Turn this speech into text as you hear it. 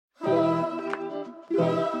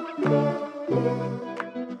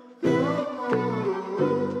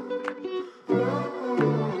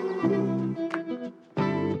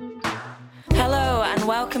Hello and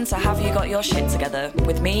welcome to Have You Got Your Shit Together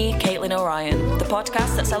with me, Caitlin O'Ryan, the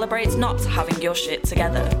podcast that celebrates not having your shit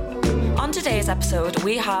together. On today's episode,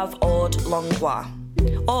 we have Aude Langlois.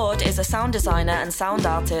 Aude is a sound designer and sound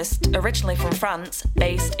artist originally from France,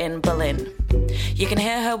 based in Berlin. You can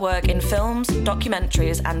hear her work in films,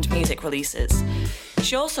 documentaries and music releases.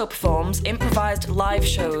 She also performs improvised live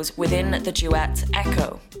shows within the duet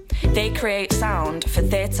Echo. They create sound for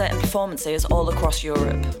theatre and performances all across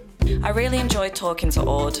Europe. I really enjoyed talking to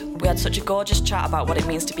Aude. We had such a gorgeous chat about what it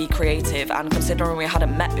means to be creative, and considering we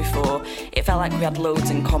hadn't met before, it felt like we had loads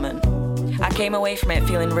in common. I came away from it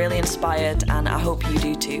feeling really inspired, and I hope you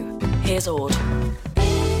do too. Here's Aude.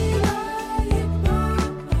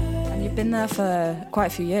 And you've been there for quite a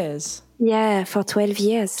few years. Yeah, for 12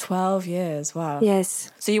 years. 12 years, wow.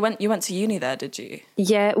 Yes. So you went to uni there, did you?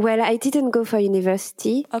 Yeah, well, I didn't go for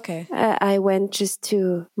university. Okay. I went just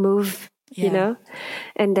to move, you know?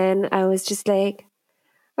 And then I was just like,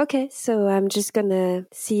 okay, so I'm just gonna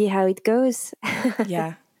see how it goes.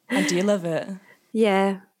 Yeah. And do you love it?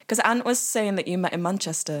 Yeah. Because Ant was saying that you met in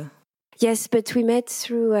Manchester. Yes, but we met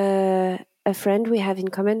through a friend we have in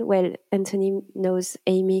common. Well, Anthony knows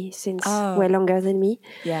Amy since well longer than me.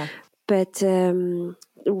 Yeah. But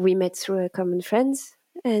we met through a common friends,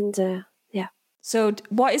 and yeah. So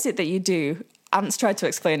what is it that you do? Ant's tried to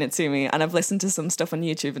explain it to me, and I've listened to some stuff on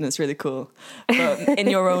YouTube, and it's really cool. But in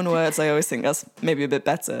your own words, I always think that's maybe a bit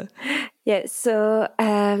better. Yeah, so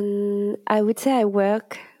I would say I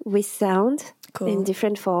work with sound in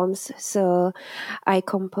different forms. So I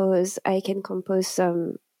can compose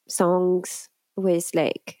some songs with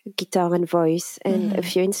like guitar and voice and a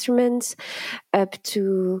few instruments, up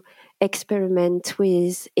to experiment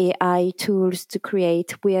with AI tools to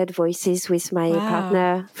create weird voices with my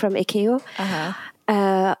partner from Ekeo,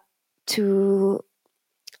 to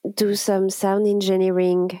do some sound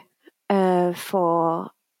engineering for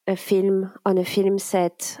a film on a film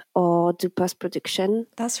set, or do post-production.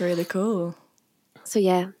 That's really cool. So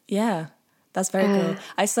yeah, that's very cool.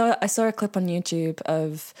 I saw a clip on YouTube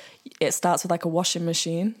of it starts with like a washing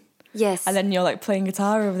machine. Yes. And then you're like playing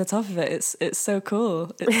guitar over the top of it. It's so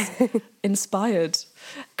cool. It's inspired.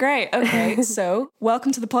 Great. Okay. So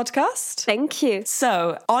welcome to the podcast. Thank you.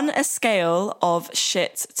 So on a scale of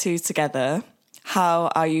shit to together,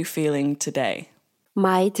 how are you feeling today?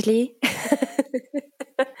 Mildly.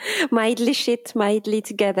 Mildly shit, mildly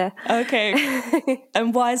together. Okay.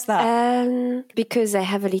 And why is that? Because I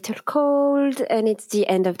have a little cold and it's the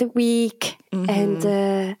end of the week.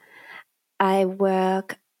 And I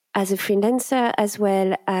work as a freelancer, as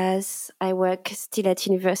well as I work still at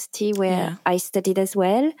university where I studied as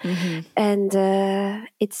well. And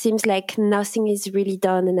it seems like nothing is really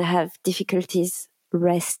done and I have difficulties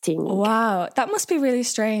resting. Wow, that must be really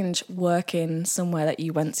strange, working somewhere that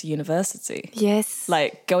you went to university. Yes.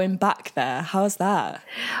 Like going back there, how's that?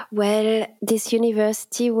 Well, this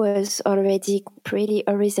university was already pretty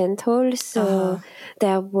horizontal, so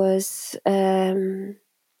there was...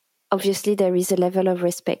 obviously, there is a level of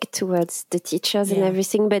respect towards the teachers and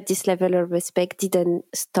everything, but this level of respect didn't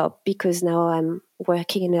stop because now I'm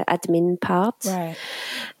working in an admin part. Right.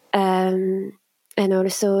 And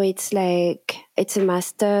also, it's like, it's a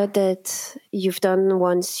master that you've done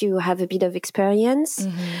once you have a bit of experience.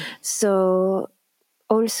 So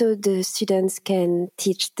also the students can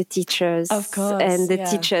teach the teachers. Of course. And the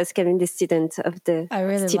teachers can be the students of the students. I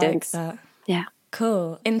really like that. Yeah.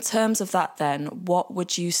 Cool. In terms of that then, what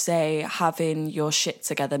would you say having your shit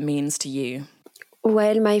together means to you?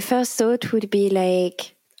 Well, my first thought would be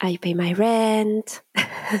like, I pay my rent.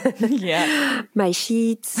 Yeah. My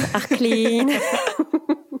sheets are clean.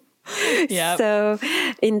 Yeah. So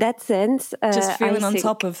in that sense... just feeling on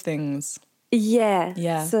top of things. Yeah.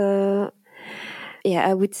 Yeah. So, yeah,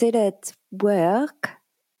 I would say that work,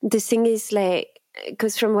 the thing is like,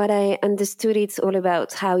 because from what I understood, it's all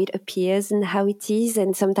about how it appears and how it is,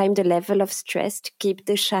 and sometimes the level of stress to keep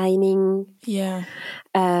the shining. Yeah.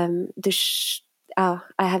 I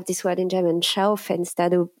have this word in German, Schaufenster,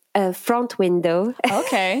 the front window.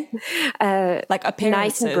 Okay. Like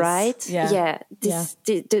appearances. Nice and bright. Yeah.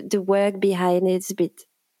 The work behind it is a bit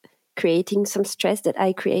creating some stress that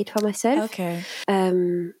I create for myself. Okay.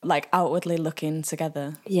 Like outwardly looking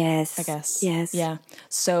together. Yes. I guess. Yes. Yeah.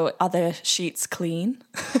 So are the sheets clean?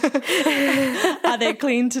 Are they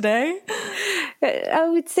clean today? I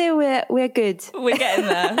would say we're good. We're getting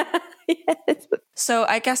there. Yes. So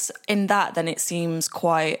I guess in that then it seems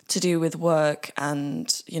quite to do with work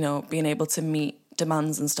and, you know, being able to meet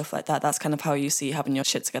demands and stuff like that. That's kind of how you see having your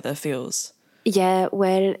shit together feels. Yeah,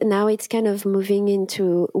 well, now it's kind of moving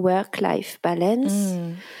into work-life balance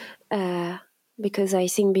because I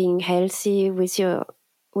think being healthy with your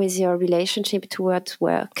relationship towards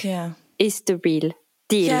work is the real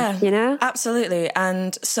deal, you know? Absolutely.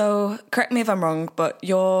 And so, correct me if I'm wrong, but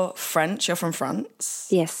you're French, you're from France.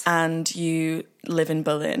 Yes. And you live in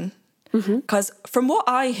Berlin. Because from what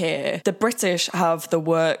I hear, the British have the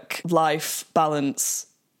work-life balance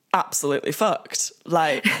absolutely fucked.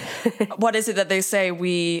 Like, what is it that they say?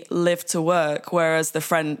 We live to work, whereas the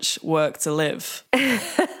French work to live.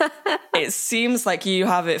 It seems like you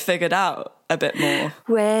have it figured out a bit more.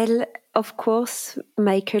 Well, of course,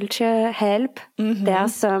 my culture help. There are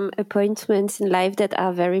some appointments in life that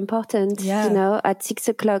are very important. Yeah. You know, at 6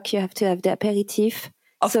 o'clock, you have to have the aperitif.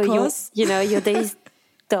 Of course. Your day is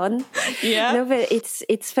done. Yeah. No, but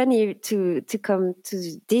it's funny to come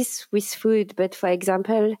to this with food. But for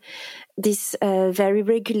example, this very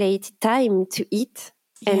regulated time to eat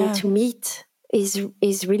and to meet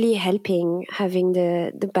is really helping having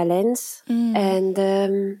the balance.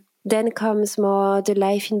 And then comes more the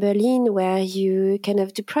life in Berlin where you kind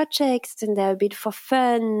of do projects and they're a bit for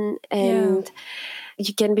fun and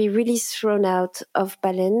you can be really thrown out of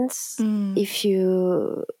balance if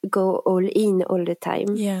you go all in all the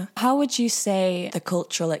time. Yeah. How would you say the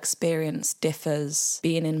cultural experience differs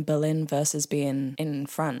being in Berlin versus being in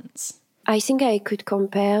France? I think I could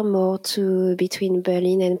compare more to between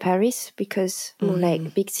Berlin and Paris because more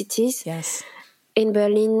like big cities. Yes. In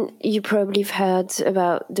Berlin, you probably have heard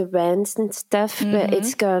about the rents and stuff, but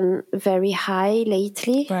it's gone very high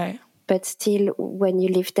lately. Right. But still, when you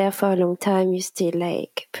live there for a long time, you're still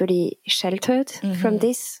like pretty sheltered from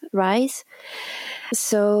this rise.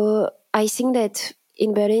 So I think that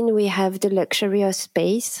in Berlin, we have the luxury of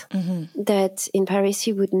space that in Paris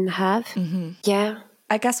you wouldn't have. Yeah.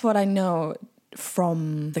 I guess what I know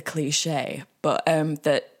from the cliche, but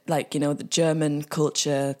that, like, you know, the German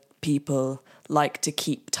culture people like to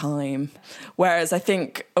keep time. Whereas I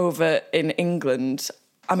think over in England,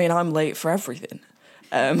 I mean, I'm late for everything.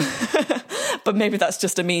 But maybe that's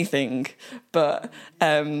just a me thing. But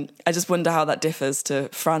I just wonder how that differs to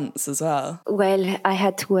France as well. Well, I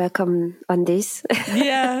had to work on this.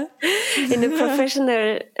 Yeah. In a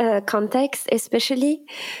professional context, especially.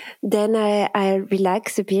 Then I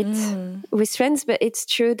relax a bit with friends. But it's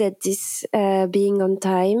true that this being on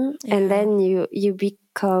time and then you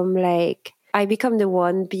become like... I become the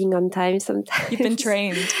one being on time sometimes. You've been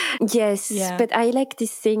trained. Yes. Yeah. But I like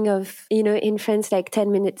this thing of, you know, in France, like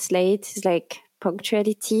 10 minutes late is like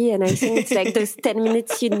punctuality. And I think it's like those 10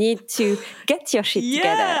 minutes you need to get your shit together.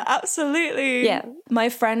 Yeah, absolutely. Yeah. My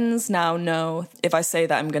friends now know if I say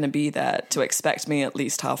that I'm going to be there to expect me at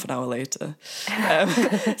least half an hour later.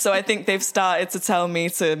 So I think they've started to tell me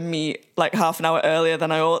to meet like half an hour earlier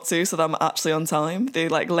than I ought to so that I'm actually on time. They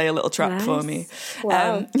like lay a little trap for me.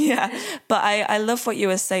 Wow. Yeah. But I love what you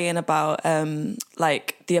were saying about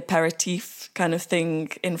like the aperitif kind of thing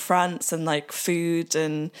in France and like food,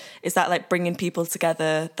 and is that like bringing people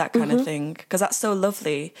together, that kind of thing? Because that's so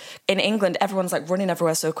lovely. In England, everyone's like running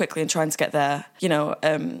everywhere so quickly and trying to get there, you know,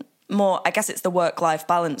 more, I guess it's the work-life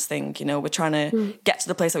balance thing, you know, we're trying to get to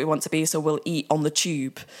the place that we want to be, so we'll eat on the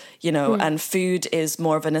tube, you know, and food is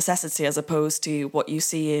more of a necessity as opposed to what you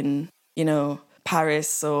see in, you know,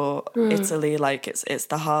 Paris or Italy. Like it's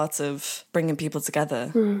the heart of bringing people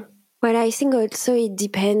together. Well, I think also it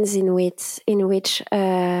depends in which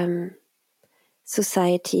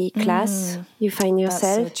society class you find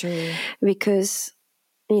yourself. That's so true. Because,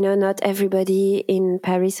 you know, not everybody in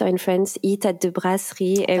Paris or in France eat at the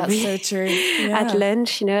brasserie So true. Yeah. at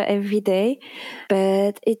lunch, you know, every day.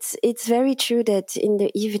 But it's very true that in the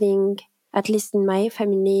evening, at least in my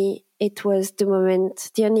family, it was the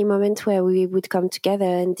only moment where we would come together.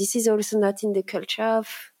 And this is also not in the culture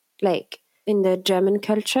of, like, in the German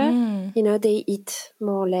culture. You know, they eat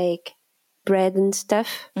more like bread and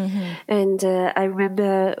stuff. And I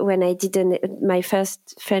remember when I did my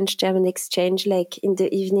first French-German exchange, like in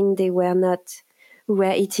the evening, we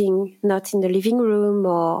were eating not in the living room,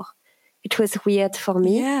 or it was weird for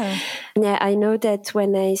me. Yeah. Yeah, I know that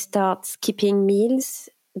when I start skipping meals,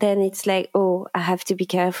 then it's like, oh, I have to be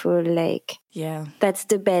careful. Like, yeah, that's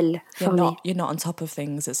the bell for me. You're not on top of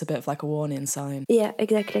things. It's a bit of like a warning sign. Yeah,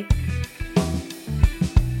 exactly.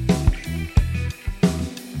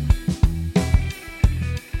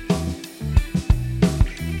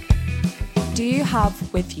 Do you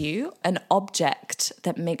have with you an object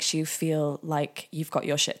that makes you feel like you've got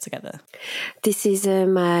your shit together? This is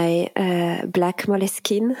my black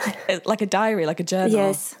moleskin. Like a diary, like a journal?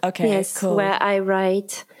 Yes. Okay, yes, cool. Where I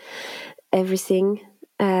write everything.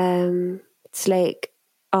 It's like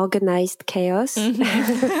organized chaos. And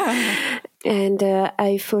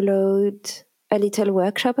I followed a little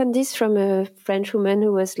workshop on this from a French woman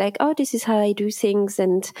who was like, oh, this is how I do things.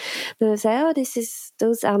 And I was like, oh,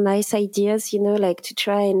 those are nice ideas, like to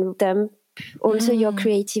try and dump also your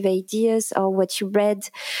creative ideas or what you read.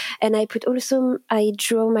 And I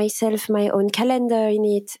draw myself my own calendar in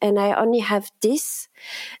it, and I only have this.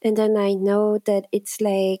 And then I know that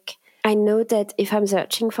I know that if I'm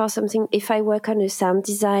searching for something, if I work on a sound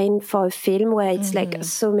design for a film where it's like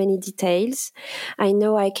so many details, I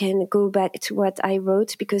know I can go back to what I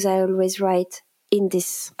wrote because I always write in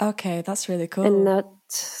this. Okay, that's really cool. And not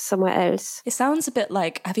somewhere else. It sounds a bit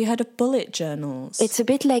like, have you heard of bullet journals? It's a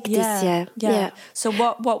bit like this, yeah. So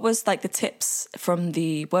what was like the tips from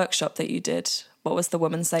the workshop that you did? What was the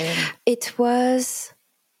woman saying? It was,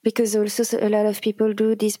 because also a lot of people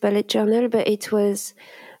do this bullet journal, but it was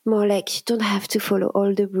more like you don't have to follow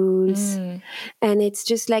all the rules. And it's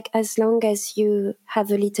just like as long as you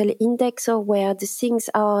have a little index of where the things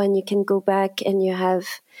are and you can go back and you have...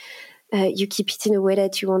 you keep it in a way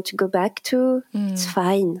that you want to go back to, it's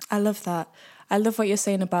fine. I love that. I love what you're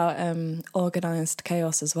saying about organised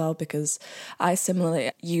chaos as well, because I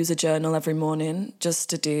similarly use a journal every morning just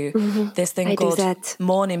to do this thing called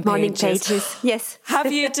morning pages. Yes.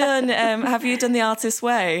 Have you done the Artist's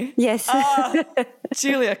Way? Yes.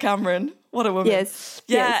 Julia Cameron. What a woman. Yes.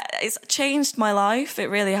 Yeah, It's changed my life. It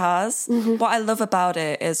really has. What I love about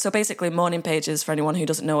it is, so basically morning pages, for anyone who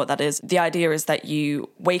doesn't know what that is, the idea is that you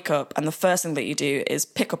wake up and the first thing that you do is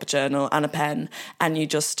pick up a journal and a pen and you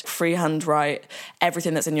just freehand write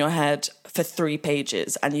everything that's in your head for 3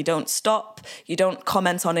 pages, and you don't stop, you don't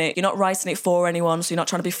comment on it, you're not writing it for anyone, so you're not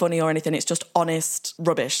trying to be funny or anything, it's just honest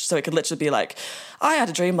rubbish. So it could literally be like, I had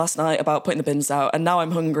a dream last night about putting the bins out and now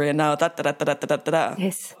I'm hungry and now da-da-da-da-da-da-da.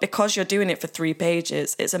 Yes. Because you're doing it for 3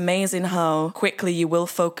 pages, it's amazing how quickly you will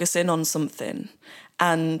focus in on something.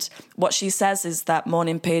 And what she says is that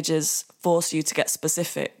morning pages force you to get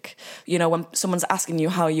specific. When someone's asking you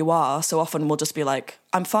how you are, so often we'll just be like,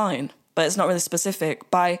 I'm fine. But it's not really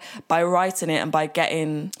specific. By writing it and by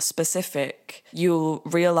getting specific, you'll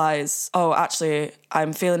realise, oh, actually,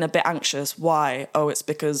 I'm feeling a bit anxious. Why? Oh, it's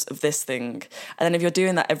because of this thing. And then if you're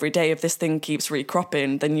doing that every day, if this thing keeps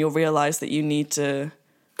recropping, then you'll realise that you need to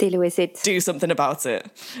deal with it. Do something about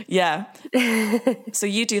it. Yeah. So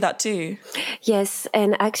you do that too? Yes.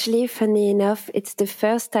 And actually, funny enough, it's the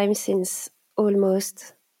first time since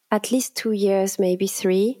almost... at least 2 years, maybe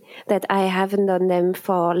 3, that I haven't done them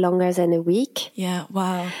for longer than a week. Yeah,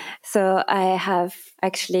 wow. So I have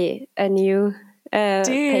actually a new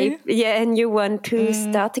a new one to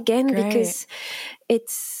start again. Great.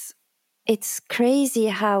 Because it's crazy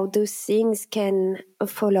how those things can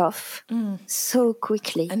fall off so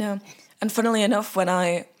quickly. I know. And funnily enough, when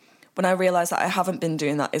I realise that I haven't been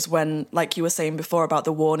doing that is when, like you were saying before about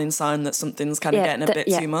the warning sign that something's kind of getting a bit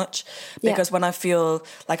too much. Because when I feel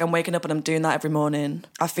like I'm waking up and I'm doing that every morning,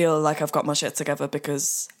 I feel like I've got my shit together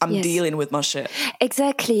because I'm dealing with my shit.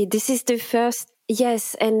 Exactly. This is the first...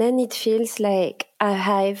 Yes, and then it feels like I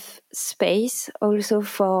have space also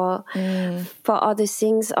for other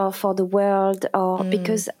things or for the world, or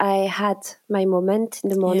because I had my moment in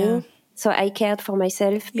the morning. Yeah. So I cared for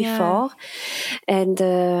myself before. And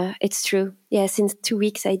it's true. Yeah, since 2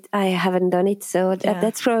 weeks I haven't done it. So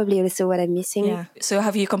that's probably also what I'm missing. Yeah. So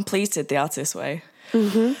have you completed the Artist's Way?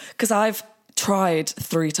 Because I've tried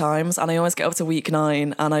 3 times and I always get up to week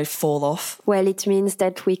 9 and I fall off. Well, it means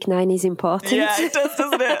that week 9 is important. Yeah, it does,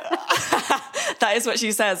 doesn't it? That is what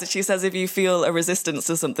she says. She says if you feel a resistance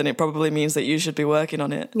to something, it probably means that you should be working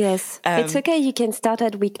on it. Yes. It's okay. You can start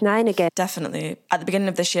at week 9 again. Definitely. At the beginning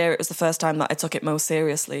of this year, it was the first time that I took it most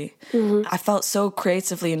seriously. I felt so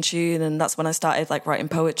creatively in tune, and that's when I started writing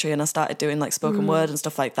poetry and I started doing spoken word and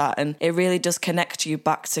stuff like that. And it really does connect you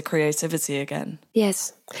back to creativity again.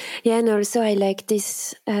 Yes. Yeah, and also I like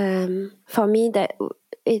this, for me, that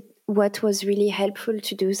what was really helpful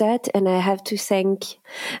to do that, and I have to thank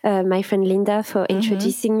my friend Linda for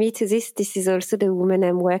introducing me to this. This is also the woman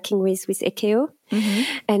I'm working with Ekeo.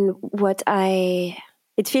 And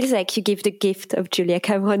it feels like you give the gift of Julia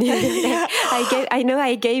Cameron. I know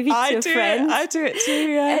I gave it to a friend. I do it too,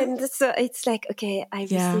 yeah. And so it's like, okay, I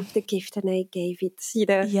received the gift and I gave it,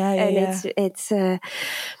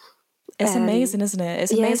 It's amazing, isn't it?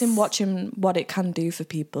 It's amazing watching what it can do for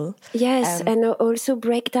people. Yes, and also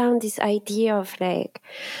break down this idea of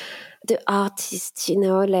the artist,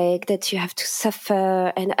 that you have to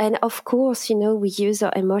suffer, and of course, we use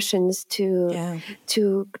our emotions to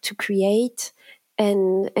create,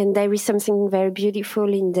 and there is something very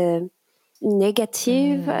beautiful in the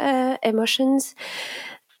negative emotions,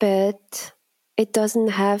 but it doesn't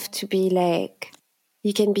have to be like,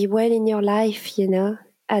 you can be well in your life, you know,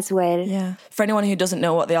 as well. Yeah. For anyone who doesn't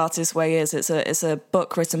know what The Artist's Way is, it's a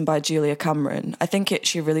book written by Julia Cameron. I think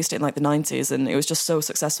she released it in like the 90s, and it was just so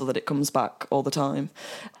successful that it comes back all the time.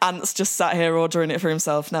 Ant's just sat here ordering it for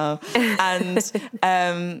himself now. And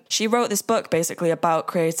she wrote this book basically about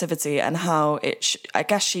creativity and how I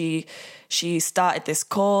guess she started this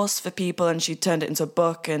course for people and she turned it into a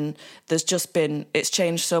book, and it's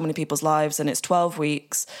changed so many people's lives, and it's 12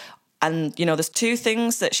 weeks. And, you know, there's 2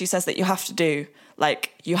 things that she says that you have to do.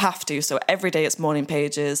 Like, you have to. So every day it's morning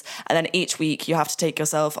pages. And then each week you have to take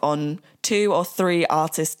yourself on 2 or 3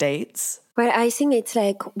 artist dates. Well, I think it's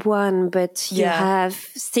like 1, but you have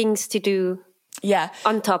things to do. Yeah.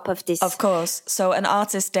 On top of this. Of course. So an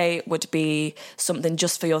artist date would be something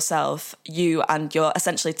just for yourself. You're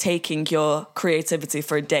essentially taking your creativity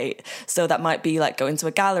for a date. So that might be like going to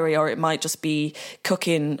a gallery, or it might just be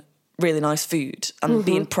cooking really nice food and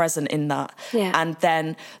being present in that. Yeah. And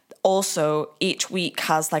then also each week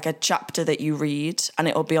has like a chapter that you read, and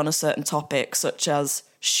it'll be on a certain topic such as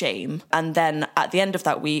shame. And then at the end of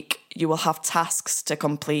that week, you will have tasks to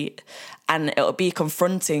complete, and it'll be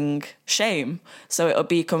confronting shame. So it'll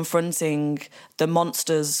be confronting the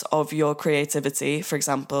monsters of your creativity, for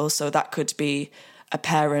example. So that could be a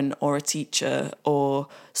parent or a teacher or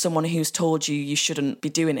someone who's told you shouldn't be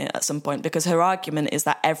doing it at some point, because her argument is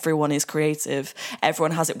that everyone is creative,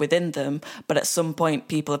 everyone has it within them, but at some point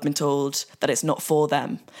people have been told that it's not for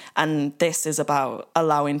them. And this is about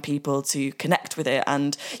allowing people to connect with it.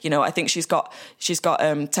 And, you know, I think she's got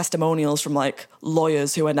testimonials from like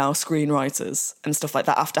lawyers who are now screenwriters and stuff like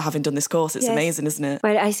that after having done this course. It's amazing, isn't it?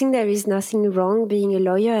 Well, I think there is nothing wrong being a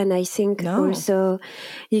lawyer, and I think also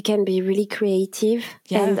you can be really creative.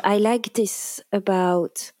 Yeah. And I like this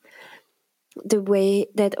about the way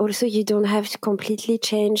that also you don't have to completely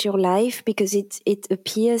change your life, because it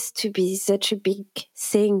appears to be such a big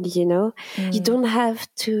thing, you know. You don't have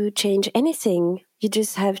to change anything. You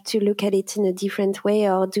just have to look at it in a different way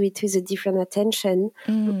or do it with a different attention.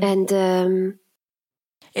 And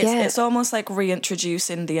it's almost like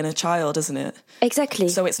reintroducing the inner child, isn't it? Exactly.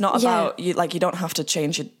 So it's not about you don't have to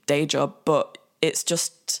change your day job, but it's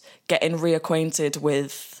just getting reacquainted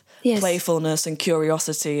with playfulness and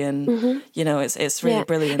curiosity, and you know, it's really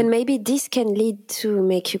brilliant. And maybe this can lead to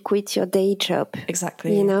make you quit your day job.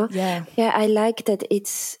 Exactly. You know? Yeah. I like that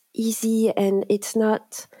it's easy and it's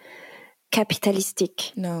not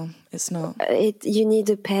capitalistic. No, it's not. You need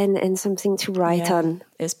a pen and something to write on.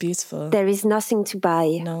 It's beautiful. There is nothing to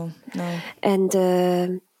buy. No.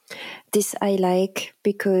 And this I like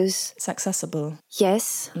because it's accessible.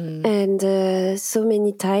 Yes. And so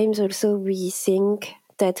many times also we think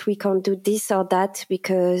that we can't do this or that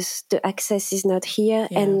because the access is not here.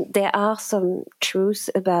 Yeah. And there are some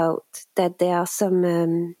truths about that. There are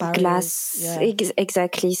some glass,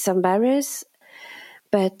 exactly, some barriers.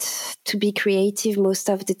 But to be creative most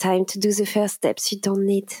of the time, to do the first steps, you don't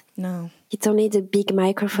need... No. You don't need a big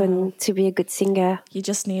microphone to be a good singer. You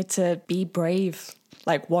just need to be brave,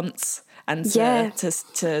 like once, and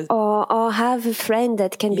to or have a friend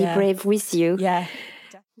that can be brave with you. Yeah.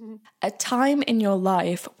 A time in your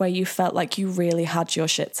life where you felt like you really had your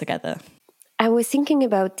shit together. I was thinking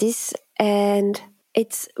about this, and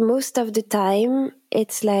it's most of the time,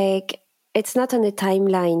 it's like, it's not on a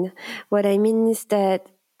timeline. What I mean is that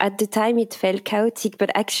at the time it felt chaotic, but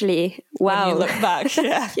actually, wow. When you look back,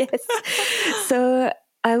 Yes. So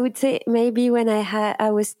I would say maybe when I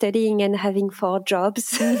was studying and having 4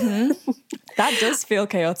 jobs. That does feel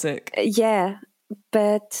chaotic. Yeah,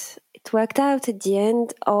 but it worked out at the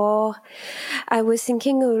end. Or I was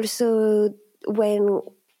thinking also when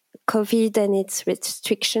COVID and its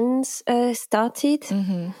restrictions started,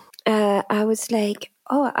 I was like,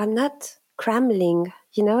 oh, I'm not crumbling,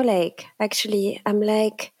 you know, like actually I'm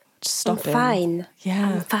like, I'm fine. Yeah.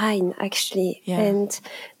 I'm fine, actually. Yeah. And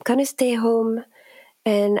I'm going to stay home.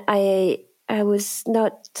 And I was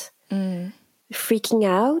not freaking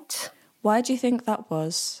out. Why do you think that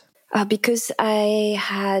was? Because I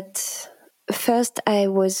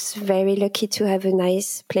was very lucky to have a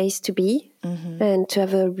nice place to be and to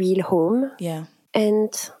have a real home. Yeah.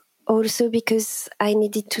 And also because I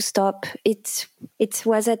needed to stop. It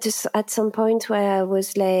was at some point where I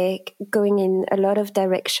was like going in a lot of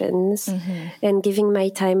directions and giving my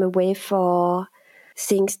time away for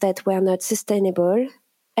things that were not sustainable,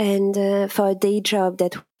 and for a day job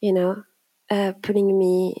that, you know, pulling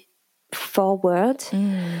me forward.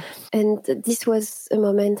 And this was a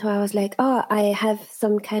moment where I was like, oh, I have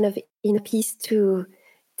some kind of inner peace to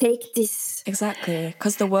take this. Exactly,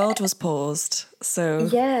 because the world was paused. So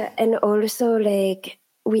yeah, and also like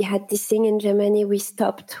we had this thing in Germany, we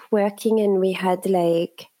stopped working and we had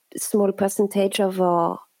like a small percentage of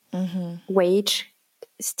our wage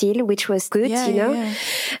still, which was good, you know. Yeah.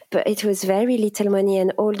 But it was very little money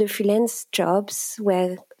and all the freelance jobs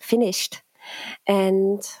were finished.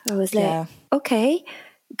 And I was like, okay,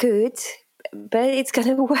 good, but it's going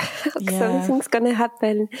to work. Something's going to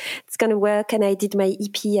happen. It's going to work. And I did my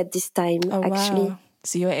EP at this time, actually. Wow.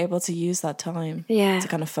 So you were able to use that time to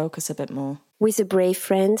kind of focus a bit more. With a brave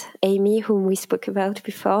friend, Amy, whom we spoke about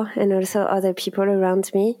before, and also other people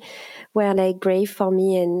around me were like brave for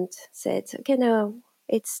me and said, okay, now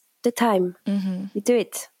it's the time. We do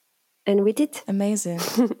it. And we did. Amazing.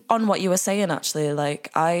 On what you were saying, actually, like,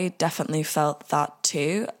 I definitely felt that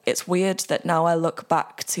too. It's weird that now I look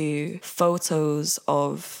back to photos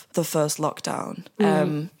of the first lockdown,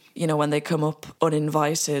 you know, when they come up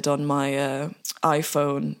uninvited on my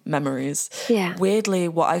iPhone memories. Yeah. Weirdly,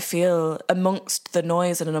 what I feel amongst the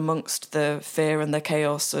noise and amongst the fear and the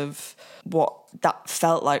chaos of what that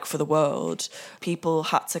felt like for the world, people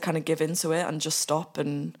had to kind of give into it and just stop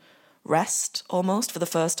and rest almost for the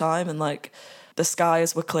first time, and like the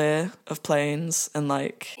skies were clear of planes, and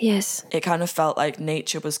like it kind of felt like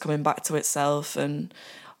nature was coming back to itself, and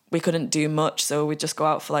we couldn't do much, so we'd just go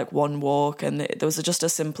out for like one walk, and there was just a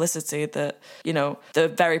simplicity that, you know, the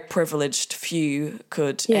very privileged few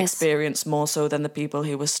could experience more so than the people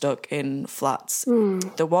who were stuck in flats.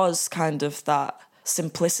 There was kind of that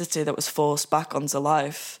simplicity that was forced back onto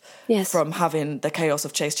life from having the chaos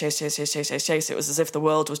of chase. It was as if the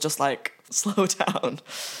world was just like, slow down.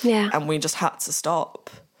 And we just had to stop.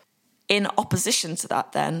 In opposition to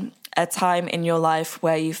that then, a time in your life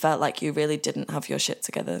where you felt like you really didn't have your shit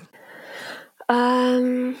together?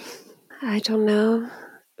 I don't know.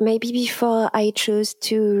 Maybe before I chose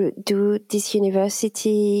to do this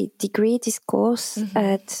university degree, this course,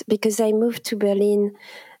 because I moved to Berlin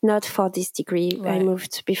not for this degree. Right. I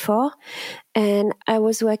moved before, and I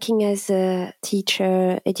was working as a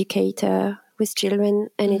teacher, educator with children,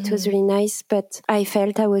 and it was really nice, but I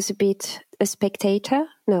felt I was a bit a spectator.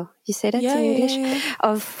 No, you say that in English?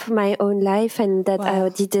 Of my own life, and that I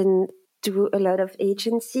didn't do a lot of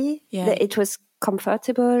agency. That it was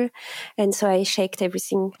comfortable, and so I shaked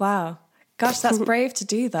everything. Wow. Gosh, that's brave to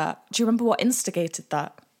do that. Do you remember what instigated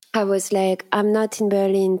that? I was like, I'm not in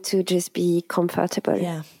Berlin to just be comfortable.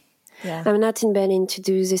 Yeah. I'm not in Berlin to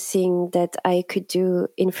do the thing that I could do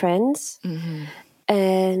in France.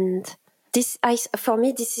 And this, for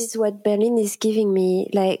me, this is what Berlin is giving me.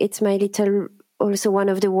 Like, it's my little, also one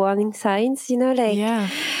of the warning signs, you know, like,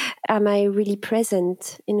 am I really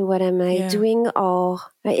present in what am I doing? Or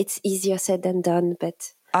it's easier said than done,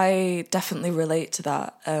 but... I definitely relate to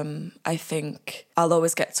that. I think I'll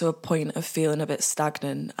always get to a point of feeling a bit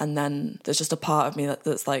stagnant, and then there's just a part of me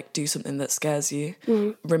that's like, do something that scares you.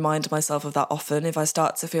 Remind myself of that often. If I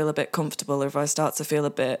start to feel a bit comfortable, or if I start to feel a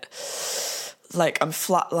bit like I'm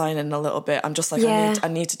flatlining a little bit, I'm just like, I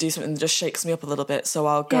need to do something that just shakes me up a little bit. So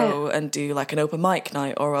I'll go and do like an open mic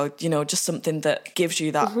night, or I'll, you know, just something that gives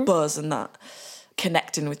you that buzz, and that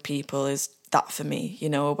connecting with people is that for me, you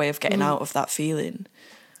know, a way of getting out of that feeling.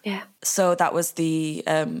 Yeah. So that was the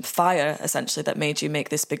fire, essentially, that made you make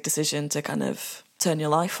this big decision to kind of turn your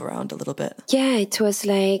life around a little bit. Yeah, it was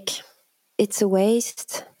like, it's a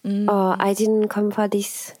waste. Or I didn't come for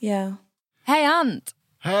this. Yeah. Hey, Ant.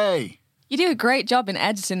 Hey. You do a great job in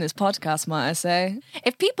editing this podcast, might I say.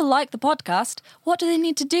 If people like the podcast, what do they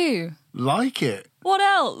need to do? Like it. What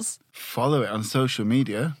else? Follow it on social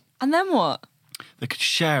media. And then what? They could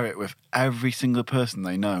share it with every single person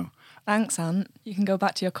they know. Thanks, Ant. You can go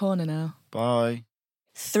back to your corner now. Bye.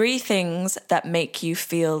 3 things that make you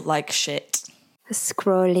feel like shit.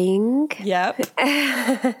 Scrolling. Yep.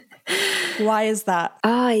 Why is that?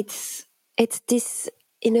 It's this,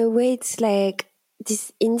 in a way, it's like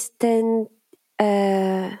this instant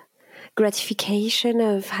gratification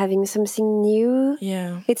of having something new.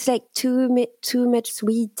 Yeah. It's like too much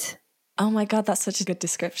sweet. Oh my God, that's such a good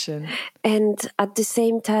description. And at the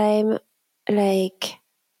same time, like...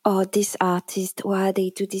 oh, this artist, wow, they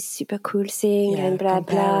do this super cool thing and blah,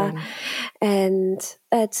 comparing. Blah. And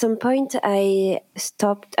at some point I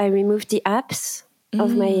removed the apps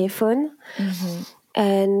of my phone.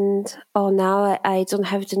 And now I don't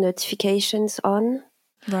have the notifications on.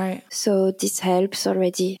 Right. So this helps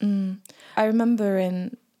already. I remember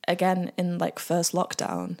in like first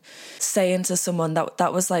lockdown, saying to someone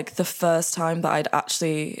that was like the first time that I'd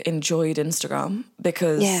actually enjoyed Instagram,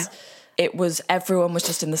 because... everyone was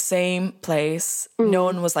just in the same place. No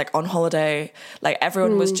one was like on holiday. Like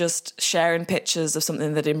everyone was just sharing pictures of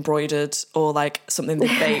something they'd embroidered or like something they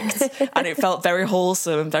baked. And it felt very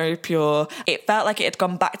wholesome and very pure. It felt like it had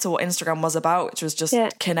gone back to what Instagram was about, which was just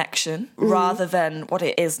connection, rather than what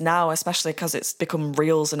it is now, especially because it's become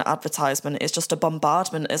reels and advertisement. It's just a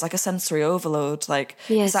bombardment. It's like a sensory overload, like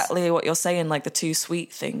exactly what you're saying, like the too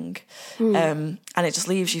sweet thing. And it just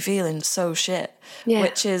leaves you feeling so shit,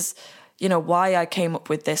 which is, you know, why I came up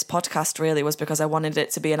with this podcast really was because I wanted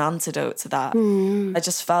it to be an antidote to that. I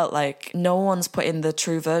just felt like no one's putting the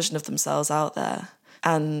true version of themselves out there.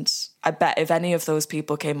 And I bet if any of those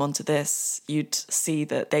people came onto this, you'd see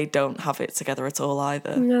that they don't have it together at all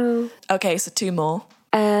either. No. Okay, so 2 more.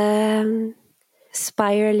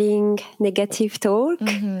 Spiraling negative talk.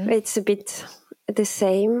 It's a bit the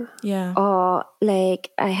same. Yeah. Or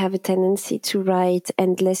like I have a tendency to write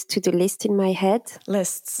endless to-do list in my head.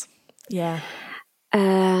 Lists. Yeah.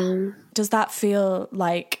 Does that feel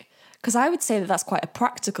like, because I would say that that's quite a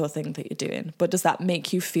practical thing that you're doing, but does that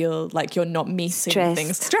make you feel like you're not meeting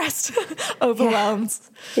things? Stressed, overwhelmed?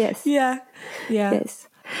 Yes. Yeah. Yes.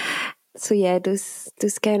 So yeah,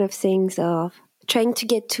 those kind of things are trying to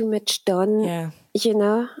get too much done, you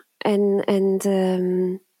know, and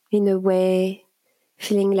in a way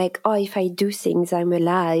feeling like, oh, if I do things, I'm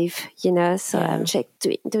alive, you know, so I'm just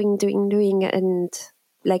doing and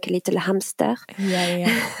like a little hamster.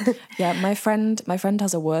 Yeah. My friend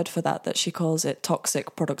has a word for that she calls it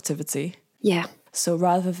toxic productivity. Yeah. So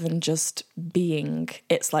rather than just being,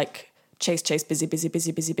 it's like chase,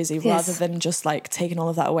 busy, rather than just like taking all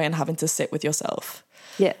of that away and having to sit with yourself.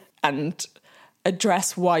 Yeah. And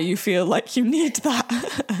address why you feel like you need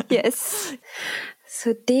that. Yes.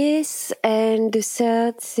 So this, and the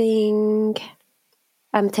third thing,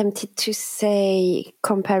 I'm tempted to say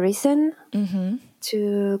comparison.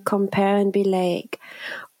 To compare and be like,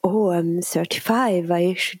 oh, I'm 35,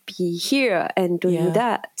 I should be here and doing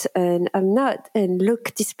that, and I'm not, and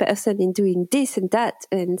look, this person is doing this and that,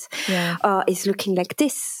 and is looking like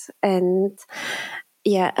this. And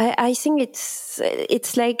I think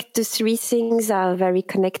it's like the 3 things are very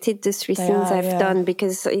connected, the 3 things I've done,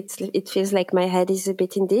 because it feels like my head is a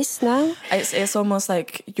bit in this now. It's almost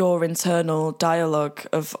like your internal dialogue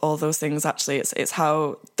of all those things. Actually, it's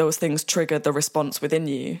how those things trigger the response within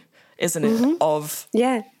you, isn't it? Of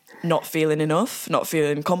not feeling enough, not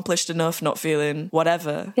feeling accomplished enough, not feeling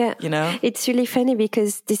whatever. Yeah, you know. It's really funny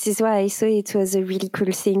because this is why I thought it was a really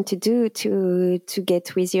cool thing to do, to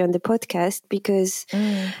get with you on the podcast, because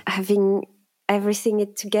having everything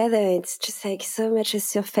together, it's just like so much a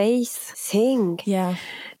surface thing. Yeah,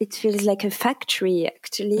 it feels like a factory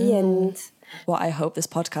actually. And what I hope this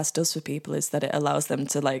podcast does for people is that it allows them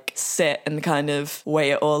to like sit and kind of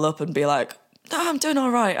weigh it all up and be like, oh, I'm doing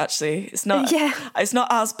all right, actually. It's not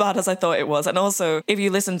as bad as I thought it was. And also, if you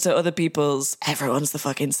listen to other people's, everyone's the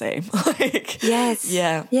fucking same. Like, yes.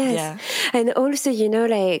 And also, you know,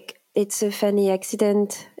 like, it's a funny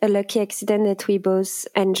accident, a lucky accident that we both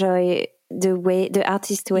enjoy the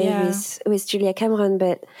artist way with Julia Cameron,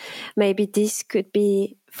 but maybe this could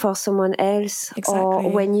be for someone else. Exactly. Or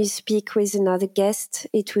when you speak with another guest,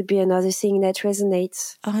 it would be another thing that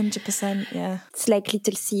resonates. 100%, yeah. It's like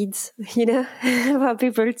little seeds, you know, for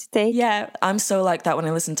people to take. Yeah, I'm so like that when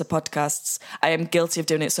I listen to podcasts. I am guilty of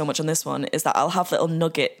doing it so much on this one, is that I'll have little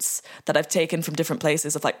nuggets that I've taken from different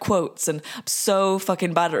places of like quotes, and I'm so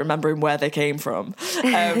fucking bad at remembering where they came from.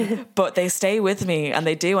 But they stay with me, and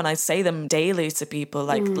they do, and I say them daily to people,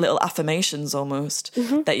 like little affirmations almost,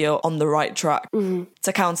 that you're on the right track.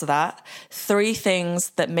 To counter that, 3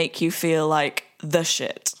 things that make you feel like the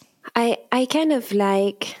shit. I kind of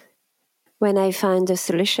like when I find a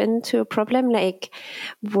solution to a problem, like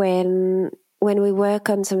when we work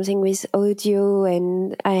on something with audio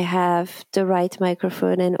and I have the right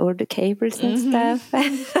microphone and all the cables and stuff.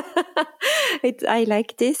 I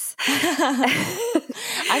like this.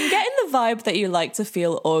 I'm getting the vibe that you like to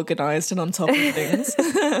feel organised and on top of things.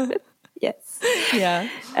 Yes. Yeah.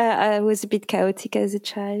 I was a bit chaotic as a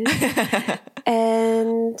child.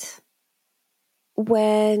 And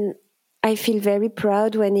when I feel very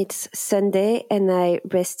proud when it's Sunday and I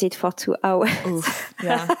rested for 2 hours. Oof,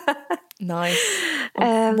 yeah. Nice.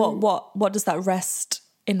 What does that rest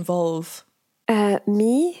involve?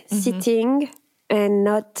 Me sitting and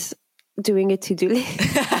not doing a to-do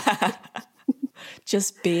list.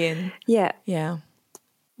 Just being. Yeah. Yeah.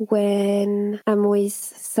 When I'm with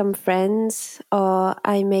some friends, or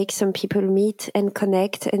I make some people meet and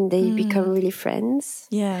connect and they become really friends.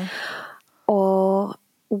 Yeah. Or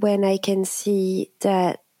when I can see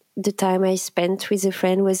that the time I spent with a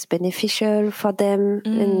friend was beneficial for them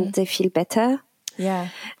and they feel better. Yeah.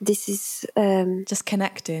 This is... just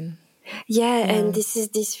connecting. Yeah, and this is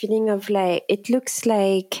this feeling of like, it looks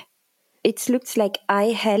like I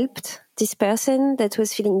helped this person that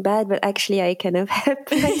was feeling bad, but actually I kind of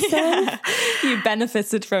helped myself. You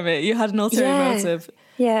benefited from it. You had an ulterior motive.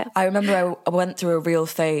 Yeah. I remember I went through a real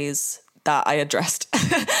phase that I addressed,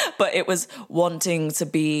 but it was wanting to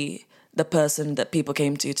be the person that people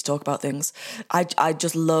came to talk about things. I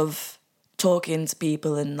just love talking to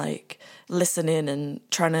people and like listening and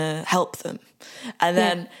trying to help them. And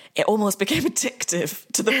then it almost became addictive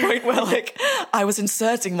to the point where like I was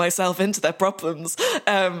inserting myself into their problems.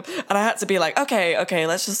 And I had to be like, okay,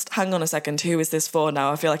 let's just hang on a second. Who is this for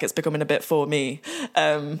now? I feel like it's becoming a bit for me.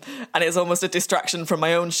 And it's almost a distraction from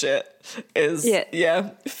my own shit.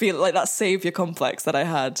 Feel like that savior complex that I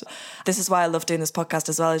had. This is why I love doing this podcast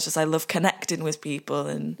as well. It's just I love connecting with people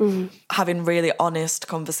and having really honest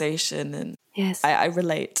conversation. And yes, I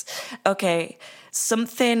relate. Okay,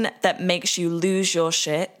 something that makes you lose your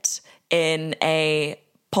shit in a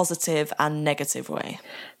positive and negative way.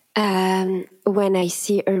 When I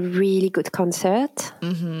see a really good concert,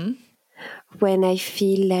 when I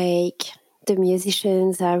feel like the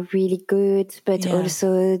musicians are really good, but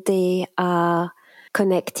also they are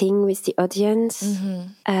connecting with the audience.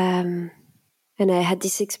 And I had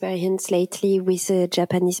this experience lately with a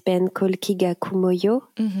Japanese band called Kigakumoyo.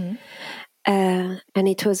 And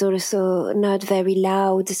it was also not very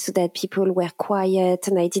loud, so that people were quiet,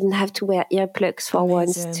 and I didn't have to wear earplugs for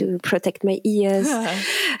once to protect my ears.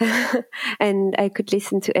 And I could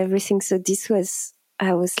listen to everything. So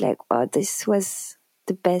I was like, oh, this was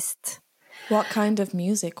the best. What kind of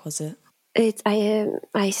music was it?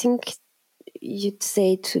 I think you'd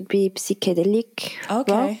say it would be psychedelic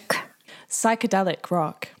rock. Psychedelic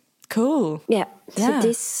rock. Cool. Yeah. So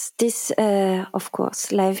this of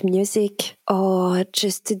course, live music, or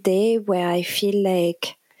just a day where I feel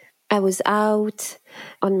like I was out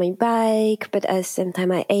on my bike, but at the same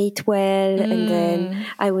time I ate well, and then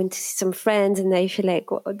I went to see some friends, and I feel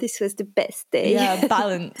like, oh, this was the best day. Yeah,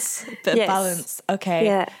 balance. Balance. Okay.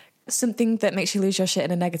 Yeah. Something that makes you lose your shit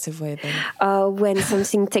in a negative way then? When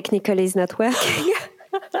something technical is not working.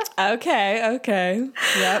 Okay.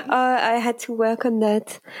 Yep. I had to work on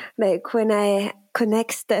that. Like when I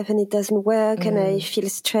connect stuff and it doesn't work, and I feel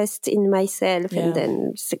stressed in myself, and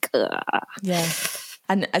then it's like, yeah.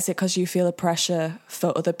 And is it because you feel a pressure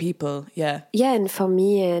for other people? Yeah. Yeah, and for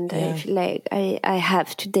me, and I feel like I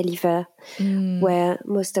have to deliver, where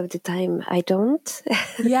most of the time I don't.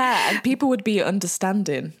 Yeah, and people would be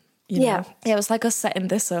understanding. You know? Yeah, it was like us setting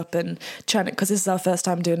this up and trying to, because this is our first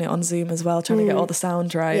time doing it on Zoom as well, trying to get all the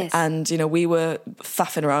sound right. Yes. And, we were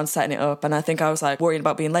faffing around setting it up, and I think I was like worrying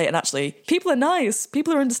about being late, and actually people are nice,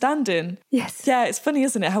 people are understanding. Yes. Yeah, it's funny,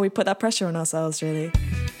 isn't it, how we put that pressure on ourselves, really.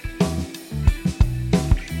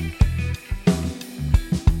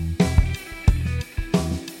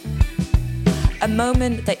 A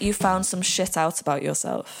moment that you found some shit out about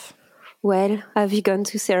yourself. Well, have you gone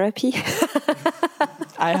to therapy?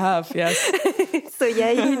 I have, yes. So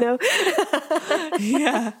yeah,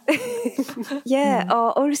 Yeah. Yeah,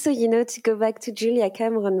 or also, to go back to Julia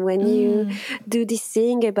Cameron, when you do this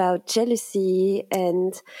thing about jealousy,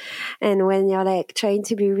 and when you're like trying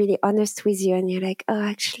to be really honest with you, and you're like, oh,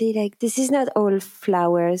 actually, like this is not all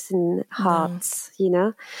flowers and hearts,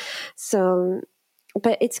 So,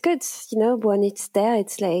 but it's good, when it's there,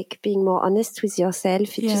 it's like being more honest with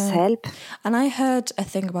yourself. It just helps. And I heard a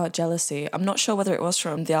thing about jealousy. I'm not sure whether it was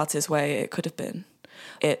from The Artist's Way. It could have been.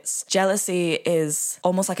 Jealousy is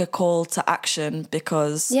almost like a call to action,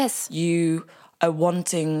 because you are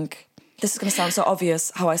wanting... This is going to sound so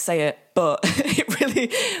obvious how I say it, but it really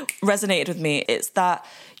resonated with me. It's that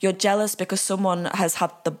you're jealous because someone has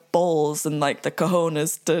had the balls and like the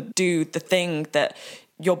cojones to do the thing that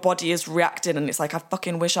your body is reacting, and it's like, I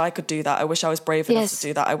fucking wish I could do that. I wish I was brave enough to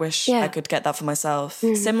do that. I wish I could get that for myself.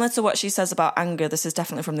 Similar to what she says about anger, this is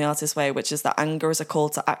definitely from The Artist's Way, which is that anger is a call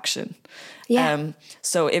to action. Yeah.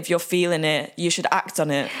 So if you're feeling it, you should act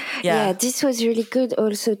on it. Yeah, this was really good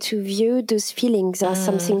also to view those feelings as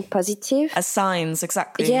something positive. As signs,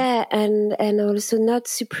 exactly. Yeah, and also not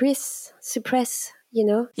suppress,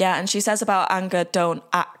 Yeah, and she says about anger, don't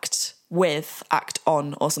act with, act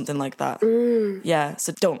on, or something like that. Yeah,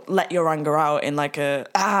 so don't let your anger out in like a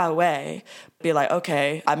way. Be like,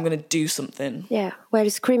 okay, I'm going to do something. Yeah, well,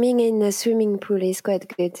 screaming in a swimming pool is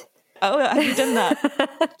quite good. Oh, have you done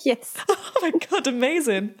that? Yes. Oh my God,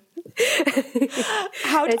 amazing.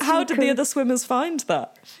 How did the other swimmers find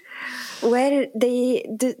that? Well,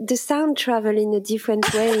 the sound travel in a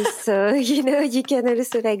different way. So, you can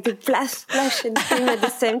also like do splash and scream at the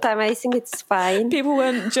same time. I think it's fine. People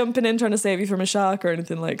weren't jumping in trying to save you from a shark or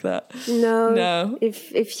anything like that. No.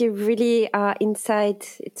 If you really are inside,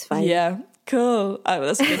 it's fine. Yeah. Cool. Oh,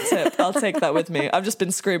 that's a good tip. I'll take that with me. I've just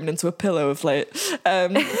been screaming into a pillow of late.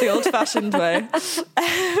 The old-fashioned way.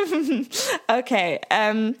 Okay.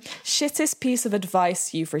 Shittest piece of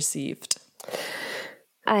advice you've received?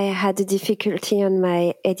 I had a difficulty on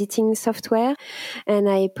my editing software, and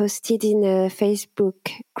I posted in a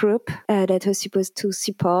Facebook group that was supposed to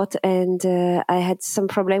support, and I had some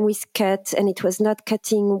problem with cut, and it was not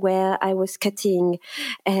cutting where I was cutting,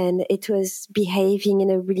 and it was behaving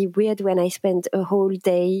in a really weird way, and I spent a whole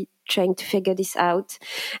day trying to figure this out,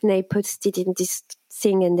 and I posted in this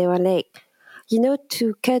thing, and they were like,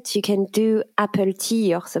 to cut, you can do Apple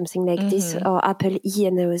T or something like this, or Apple E,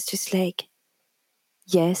 and I was just like,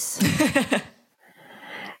 yes.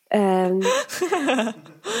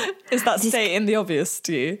 Is that stating the obvious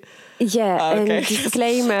to you? Yeah, okay. And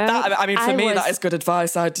disclaimer. For me, that is good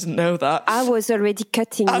advice. I didn't know that. I was already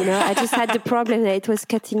cutting, I just had the problem that it was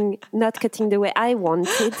not cutting the way I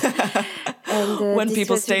wanted. And, when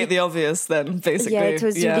people state the obvious, then basically. Yeah, it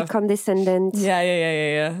was really condescending.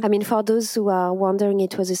 Yeah. I mean, for those who are wondering,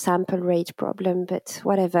 it was a sample rate problem, but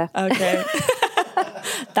whatever. Okay.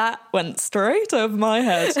 That went straight over my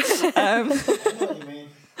head.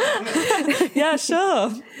 Yeah,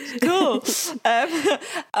 sure. Cool.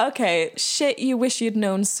 Okay, shit you wish you'd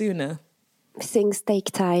known sooner. Things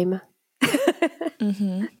take time.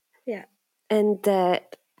 Yeah. And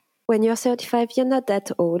when you're 35, you're not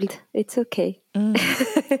that old. It's okay.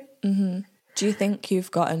 Do you think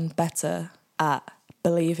you've gotten better at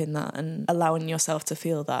believing that and allowing yourself to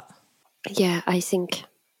feel that? Yeah, I think.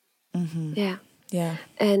 Yeah.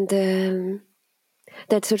 And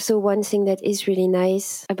that's also one thing that is really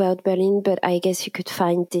nice about Berlin, but I guess you could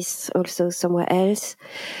find this also somewhere else,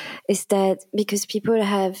 is that because people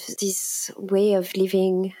have this way of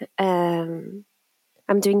living, I'm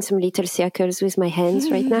doing some little circles with my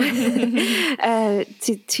hands right now,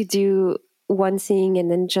 to do one thing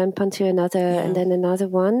and then jump onto another and then another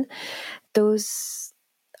one. Those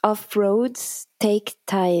off-roads take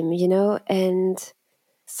time, and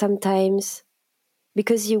sometimes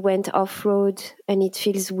because you went off-road and it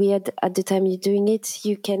feels weird at the time you're doing it,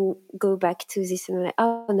 you can go back to this and like,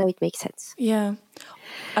 oh, no, it makes sense. Yeah.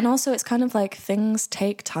 And also it's kind of like things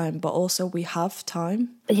take time, but also we have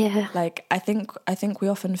time. Yeah. Like I think we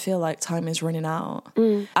often feel like time is running out.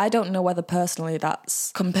 I don't know whether personally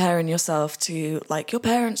that's comparing yourself to like your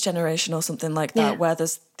parents' generation or something like that, where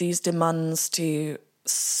there's these demands to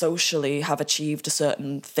socially have achieved a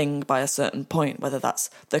certain thing by a certain point, whether that's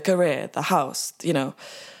the career, the house,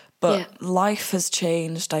 but life has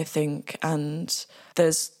changed, I think, and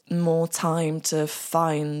there's more time to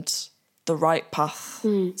find the right path.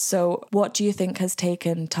 So what do you think has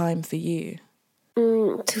taken time for you?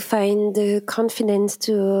 To find the confidence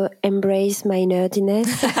to embrace my nerdiness.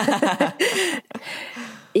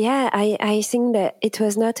 Yeah, I think that it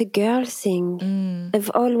was not a girl thing. I've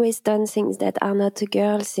always done things that are not a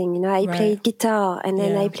girl thing. I played guitar and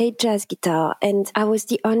then I played jazz guitar, and I was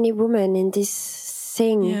the only woman in this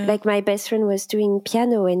thing. Yeah. Like my best friend was doing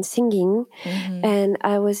piano and singing, and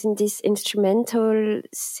I was in this instrumental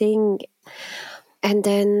thing. And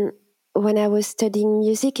then when I was studying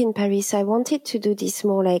music in Paris, I wanted to do this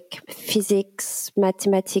more like physics,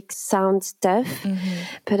 mathematics, sound stuff.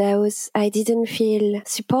 But I didn't feel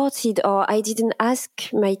supported, or I didn't ask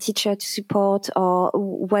my teacher to support or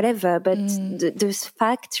whatever. But the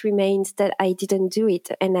fact remains that I didn't do it,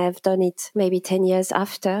 and I've done it maybe 10 years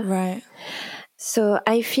after. Right. So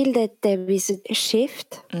I feel that there is a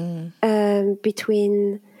shift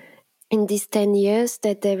between... in these 10 years,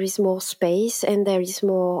 that there is more space and there is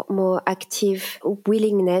more active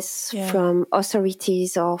willingness from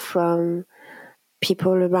authorities or from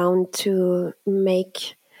people around to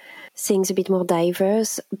make things a bit more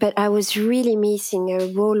diverse. But I was really missing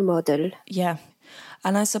a role model. Yeah.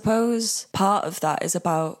 And I suppose part of that is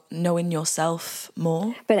about knowing yourself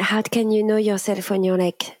more. But how can you know yourself when you're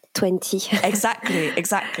like 20?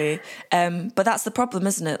 Exactly. But that's the problem,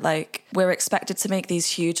 isn't it? Like, we're expected to make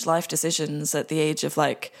these huge life decisions at the age of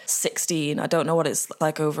like 16. I don't know what it's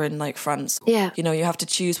like over in like France. Yeah. You have to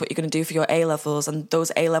choose what you're going to do for your A-levels, and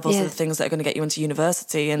those A-levels are the things that are going to get you into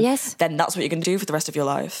university. And then that's what you're going to do for the rest of your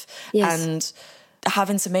life. Yes. And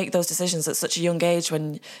having to make those decisions at such a young age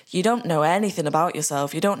when you don't know anything about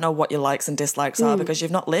yourself. You don't know what your likes and dislikes are because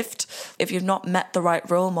you've not lived. If you've not met the right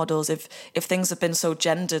role models, if things have been so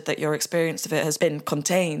gendered that your experience of it has been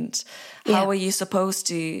contained, how are you supposed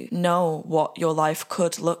to know what your life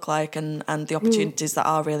could look like and the opportunities that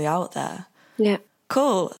are really out there? Yeah.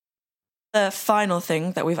 Cool. The final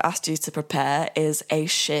thing that we've asked you to prepare is a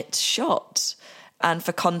shit shot. And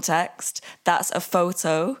for context, that's a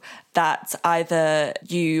photo that either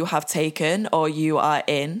you have taken or you are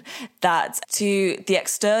in that to the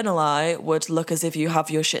external eye would look as if you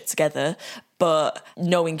have your shit together, but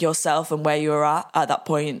knowing yourself and where you were at that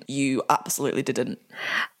point, you absolutely didn't.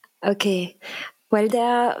 Okay. Well, there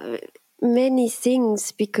are many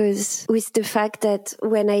things, because with the fact that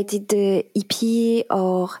when I did the EP,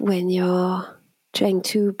 or when you're trying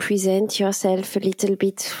to present yourself a little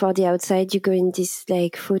bit for the outside, you go in this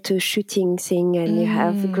like photo shooting thing and you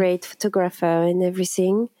have a great photographer and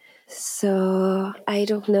everything. So I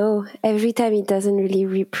don't know. Every time it doesn't really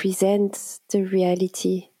represent the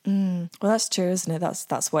reality. Well, that's true, isn't it?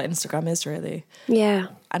 That's what Instagram is, really. Yeah.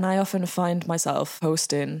 And I often find myself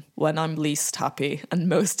posting when I'm least happy and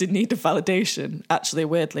most in need of validation, actually,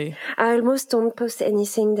 weirdly. I almost don't post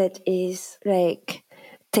anything that is like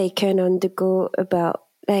taken on the go about,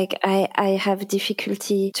 like I have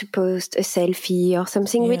difficulty to post a selfie or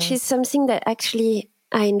something, which is something that actually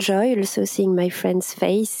I enjoy, also seeing my friend's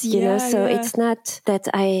face, you know, so it's not that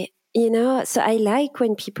so I like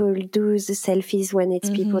when people do the selfies when it's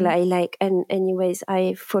people I like. And anyways,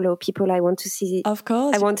 I follow people I want to see. Of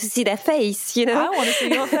course. I want to see their face, you know. I want to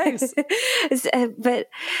see your face. But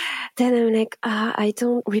then I'm like, I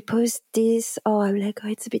don't repost this. Or I'm like,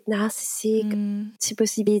 it's a bit narcissistic. It's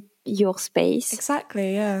supposed to be your space.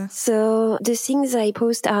 Exactly, yeah. So the things I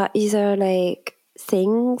post are either like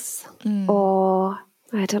things or,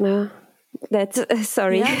 I don't know. That's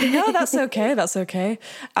sorry. Yeah, no, that's okay. That's okay.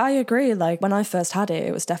 I agree. Like when I first had it,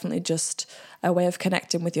 it was definitely just a way of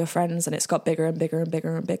connecting with your friends, and it's got bigger and bigger and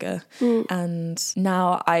bigger and bigger. And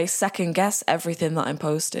now I second guess everything that I'm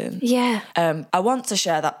posting. Yeah. I want to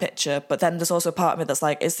share that picture, but then there's also a part of me that's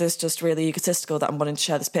like, is this just really egotistical that I'm wanting to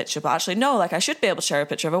share this picture? But actually, no, like I should be able to share a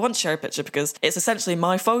picture if I want to share a picture, because it's essentially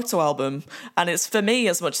my photo album and it's for me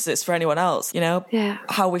as much as it's for anyone else, you know? Yeah.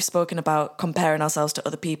 How we've spoken about comparing ourselves to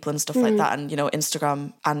other people and stuff like that, and, you know,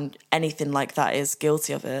 Instagram and anything like that is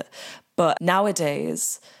guilty of it. But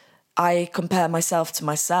nowadays, I compare myself to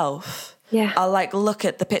myself. Yeah. I'll like look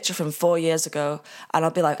at the picture from 4 years ago and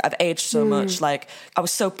I'll be like, I've aged so much. Like I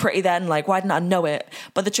was so pretty then, like why didn't I know it?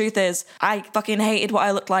 But the truth is I fucking hated what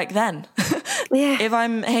I looked like then. Yeah. If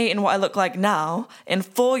I'm hating what I look like now, in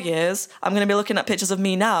 4 years, I'm going to be looking at pictures of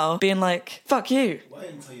me now being like, fuck you. Wait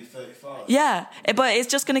until you're 35. Yeah, but it's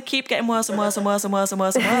just going to keep getting worse and worse and worse and worse and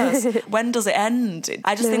worse and worse. When does it end?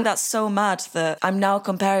 I just think that's so mad that I'm now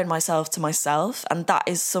comparing myself to myself, and that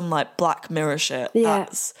is some like Black Mirror shit. Yeah.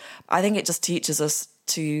 I think it just teaches us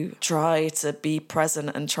to try to be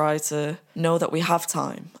present and try to know that we have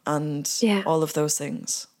time and all of those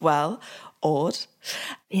things. Well, Aude.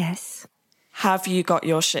 Yes. Have you got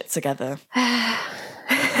your shit together? I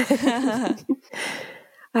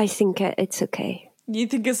think it's okay. You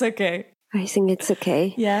think it's okay? I think it's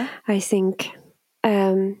okay. Yeah? I think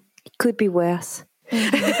it could be worse.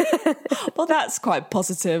 Well, that's quite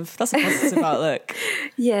positive. That's a positive outlook.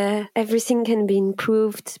 Yeah, everything can be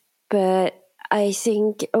improved. But I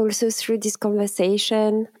think also through this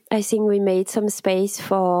conversation, I think we made some space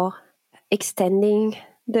for extending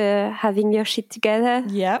the having your shit together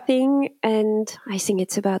thing. And I think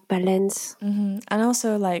it's about balance. And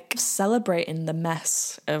also like celebrating the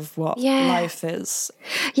mess of what life is.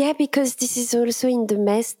 Yeah, because this is also in the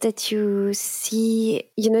mess that you see,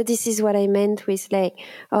 you know, this is what I meant with like,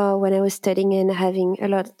 when I was studying and having a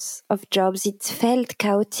lot of jobs, it felt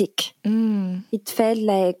chaotic. It felt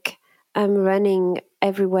like I'm running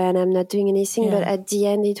everywhere and I'm not doing anything. But at the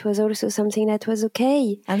end, it was also something that was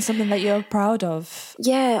okay. And something that you're proud of.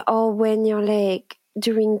 Yeah, or when you're like,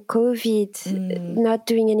 during COVID, not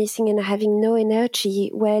doing anything and having no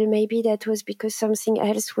energy, well, maybe that was because something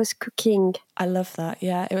else was cooking. I love that,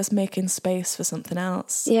 yeah. It was making space for something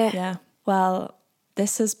else. Yeah. Well,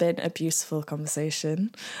 this has been a beautiful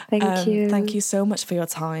conversation. Thank you. Thank you so much for your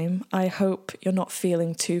time. I hope you're not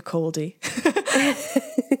feeling too coldy.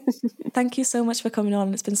 Thank you so much for coming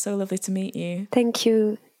on. It's been so lovely to meet you. Thank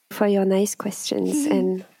you for your nice questions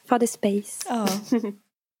and for the space. Oh.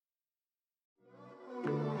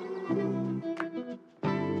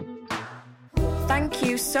 Thank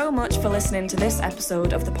you so much for listening to this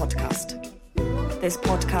episode of the podcast. This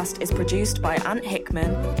podcast is produced by Ant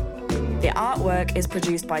Hickman, The artwork is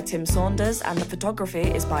produced by Tim Saunders and the photography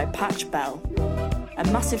is by Patch Bell. A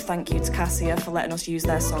massive thank you to Cassia for letting us use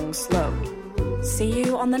their song Slow. See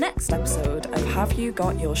you on the next episode of Have You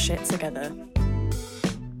Got Your Shit Together?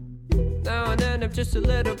 Now and then I'm just a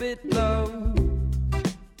little bit low.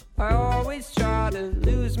 I always try to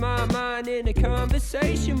lose my mind in a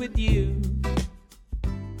conversation with you.